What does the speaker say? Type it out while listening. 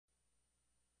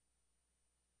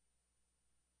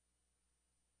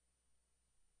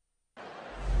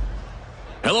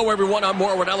Hello, everyone. I'm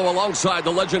Mauro Ranallo alongside the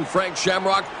legend Frank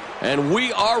Shamrock, and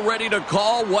we are ready to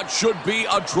call what should be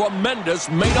a tremendous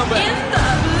main event. In the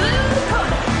blue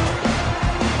corner,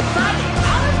 fighting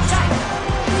out of China,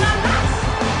 La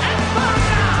Paz and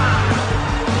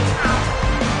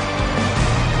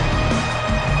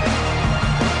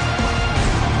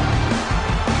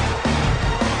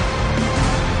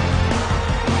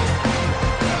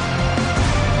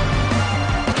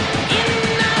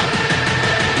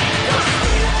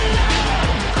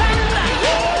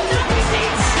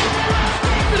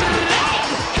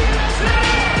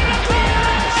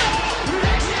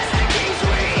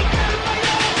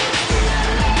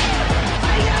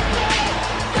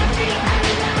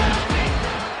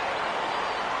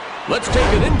Let's take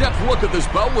an in-depth look at this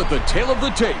bout with the tail of the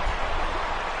tape.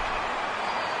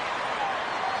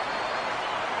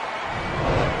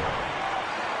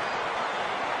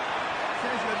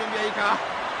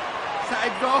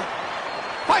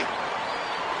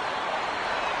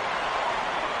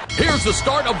 Here's the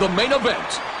start of the main event.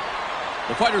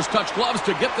 The fighters touch gloves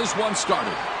to get this one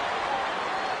started.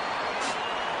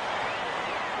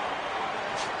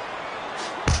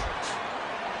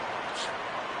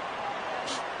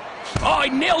 Oh,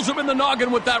 he nails him in the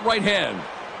noggin with that right hand.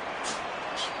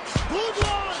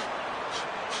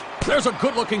 There's a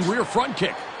good-looking rear front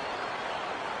kick.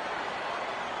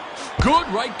 Good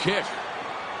right kick.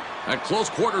 At close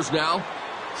quarters now.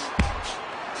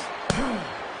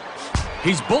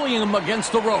 He's bullying him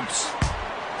against the ropes.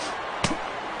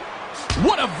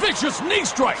 What a vicious knee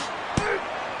strike.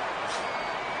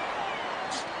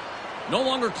 No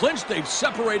longer clinched, they've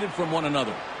separated from one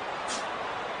another.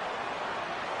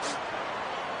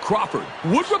 Crawford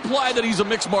would reply that he's a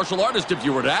mixed martial artist if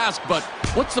you were to ask, but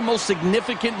what's the most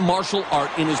significant martial art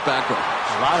in his background?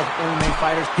 A lot of MMA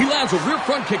fighters. He lands a rear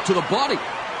front kick to the body.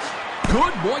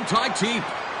 Good Muay Thai teep.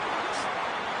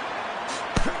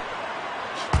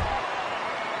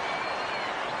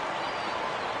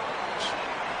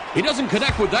 He doesn't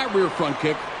connect with that rear front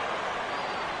kick.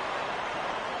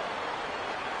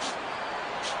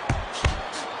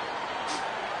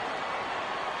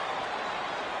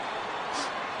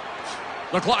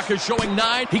 The clock is showing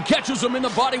 9. He catches him in the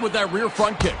body with that rear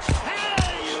front kick.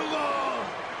 there you go.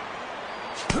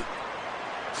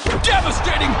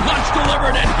 Devastating punch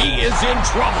delivered, and he is in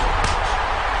trouble.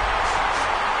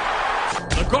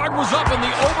 The guard was up, and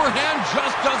the overhand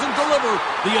just doesn't deliver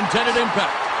the intended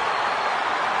impact.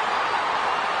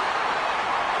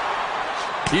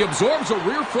 He absorbs a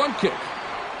rear front kick.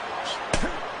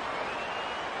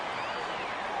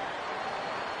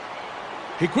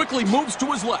 He quickly moves to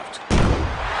his left.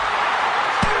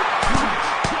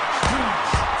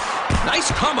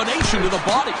 Nice combination to the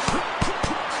body.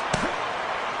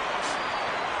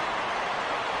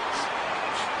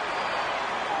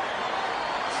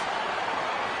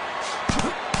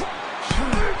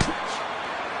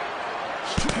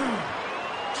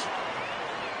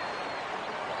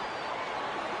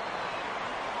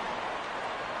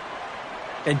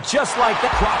 And just like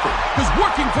that, Crawford is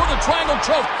working for the triangle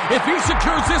choke. If he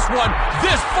secures this one,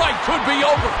 this fight could be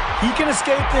over. he can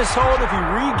escape this hold if he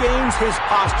regains his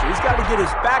posture. He's got to get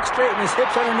his back straight and his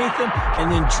hips underneath him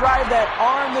and then drive that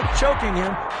arm that's choking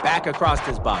him back across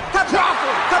his body.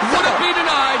 Crawford would it be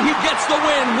denied? He gets the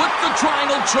win with the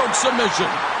triangle choke submission.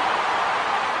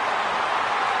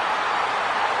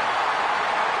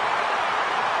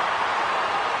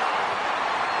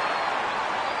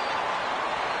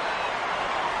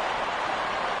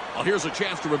 Well, here's a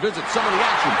chance to revisit some of the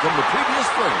action from the previous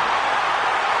frame.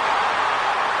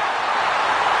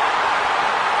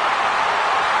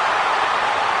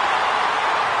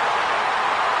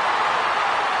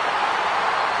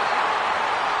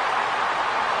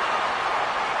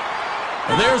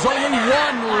 There's only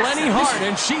one Lenny Hart,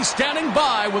 and she's standing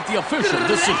by with the official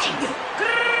decision.